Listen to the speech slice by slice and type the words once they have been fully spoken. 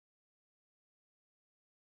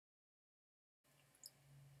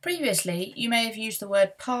Previously, you may have used the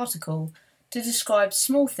word particle to describe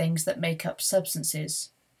small things that make up substances.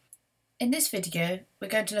 In this video, we're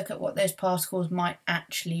going to look at what those particles might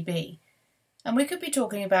actually be. And we could be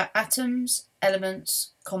talking about atoms,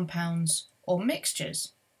 elements, compounds, or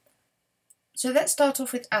mixtures. So let's start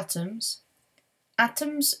off with atoms.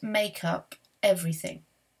 Atoms make up everything.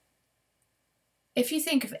 If you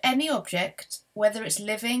think of any object, whether it's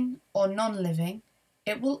living or non-living,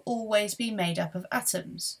 it will always be made up of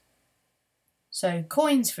atoms. So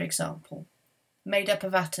coins, for example, made up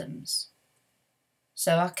of atoms.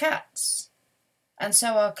 So are cats, and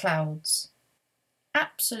so are clouds.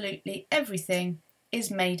 Absolutely everything is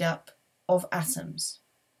made up of atoms.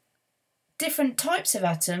 Different types of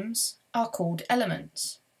atoms are called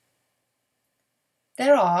elements.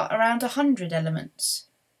 There are around 100 elements,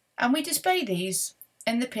 and we display these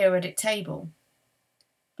in the periodic table.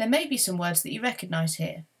 There may be some words that you recognise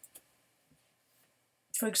here.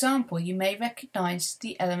 For example, you may recognise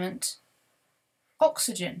the element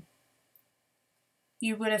oxygen.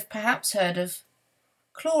 You would have perhaps heard of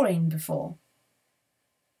chlorine before.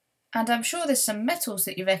 And I'm sure there's some metals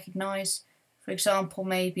that you recognise, for example,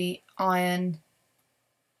 maybe iron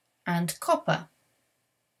and copper.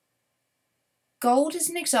 Gold is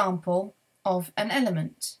an example of an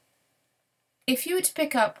element. If you were to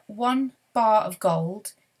pick up one bar of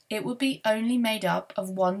gold, it would be only made up of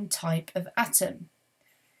one type of atom.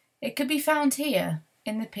 It could be found here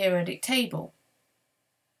in the periodic table.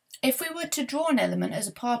 If we were to draw an element as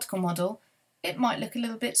a particle model, it might look a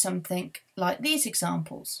little bit something like these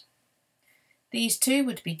examples. These two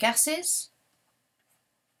would be gases,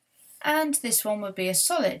 and this one would be a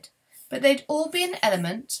solid, but they'd all be an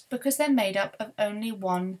element because they're made up of only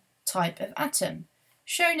one type of atom,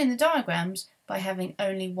 shown in the diagrams by having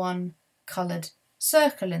only one coloured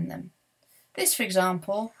circle in them. This, for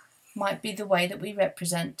example, might be the way that we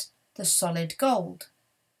represent the solid gold.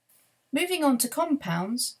 Moving on to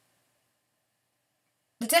compounds,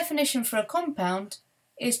 the definition for a compound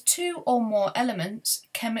is two or more elements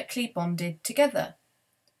chemically bonded together.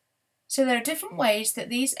 So there are different ways that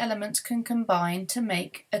these elements can combine to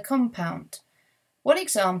make a compound. One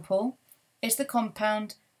example is the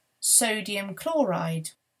compound sodium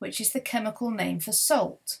chloride, which is the chemical name for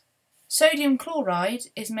salt. Sodium chloride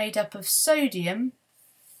is made up of sodium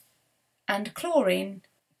and chlorine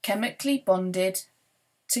chemically bonded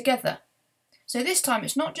together. So this time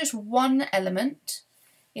it's not just one element,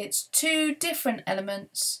 it's two different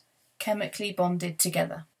elements chemically bonded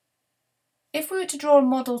together. If we were to draw a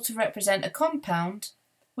model to represent a compound,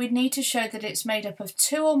 we'd need to show that it's made up of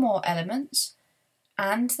two or more elements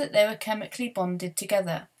and that they were chemically bonded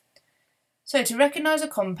together. So to recognise a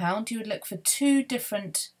compound, you would look for two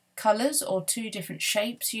different colours or two different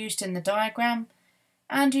shapes used in the diagram,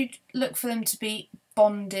 and you'd look for them to be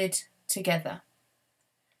bonded together.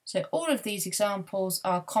 So all of these examples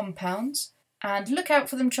are compounds, and look out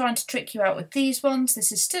for them trying to trick you out with these ones.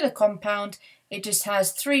 This is still a compound, it just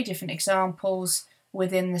has three different examples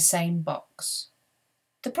within the same box.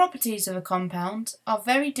 The properties of a compound are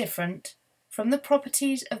very different from the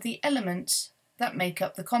properties of the elements that make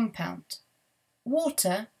up the compound.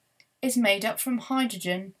 Water is made up from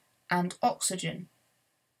hydrogen and oxygen.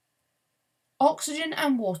 Oxygen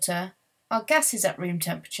and water are gases at room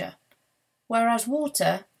temperature, whereas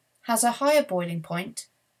water has a higher boiling point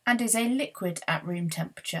and is a liquid at room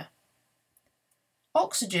temperature.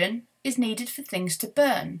 Oxygen is needed for things to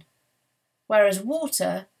burn, whereas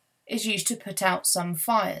water is used to put out some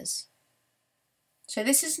fires. So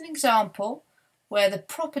this is an example where the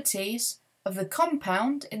properties of the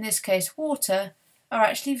compound, in this case water, are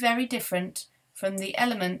actually very different from the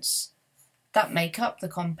elements that make up the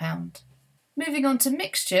compound. Moving on to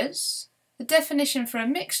mixtures, the definition for a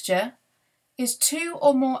mixture is two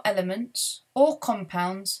or more elements or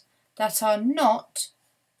compounds that are not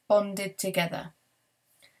bonded together.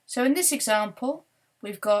 So in this example,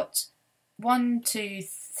 we've got 1, 2,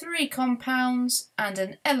 3 compounds and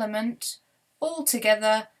an element all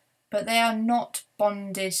together, but they are not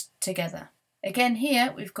bonded together. Again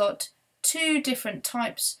here we've got two different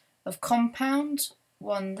types of compound,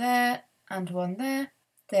 one there and one there.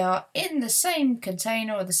 They are in the same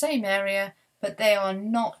container or the same area, but they are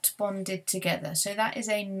not bonded together. So that is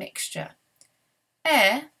a mixture.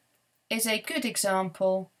 Air is a good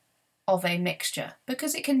example of a mixture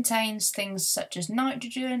because it contains things such as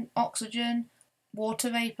nitrogen, oxygen, water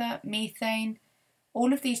vapour, methane,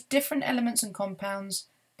 all of these different elements and compounds,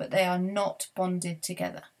 but they are not bonded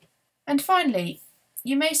together. And finally,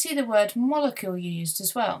 you may see the word molecule used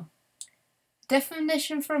as well. The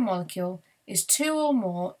definition for a molecule is two or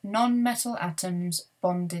more non-metal atoms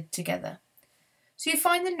bonded together. So you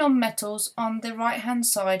find the non-metals on the right-hand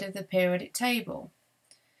side of the periodic table,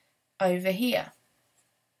 over here.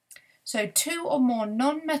 So 2 or more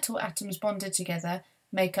non-metal atoms bonded together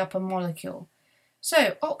make up a molecule.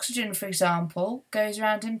 So oxygen, for example, goes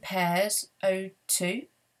around in pairs, O2.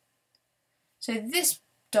 So this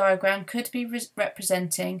diagram could be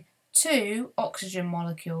representing 2 oxygen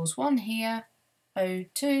molecules, one here,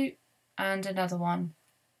 O2, and another one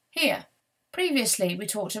here. Previously we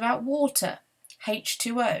talked about water,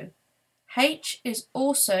 H2O. H is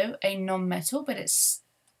also a non-metal, but it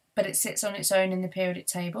sits on its own in the periodic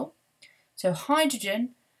table. So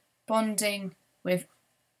hydrogen bonding with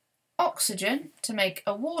oxygen to make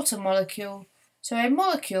a water molecule. So a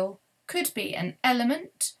molecule could be an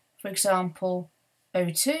element, for example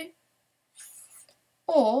O2,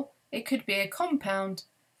 or it could be a compound,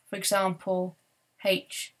 for example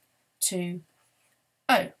H2O.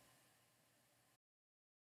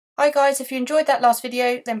 Hi guys, if you enjoyed that last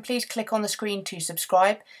video, then please click on the screen to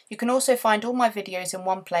subscribe. You can also find all my videos in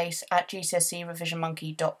one place at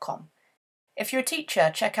gcserevisionmonkey.com. If you're a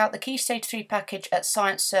teacher, check out the Key Stage 3 package at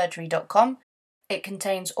sciencesurgery.com. It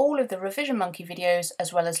contains all of the Revision Monkey videos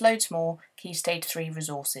as well as loads more Key Stage 3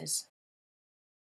 resources.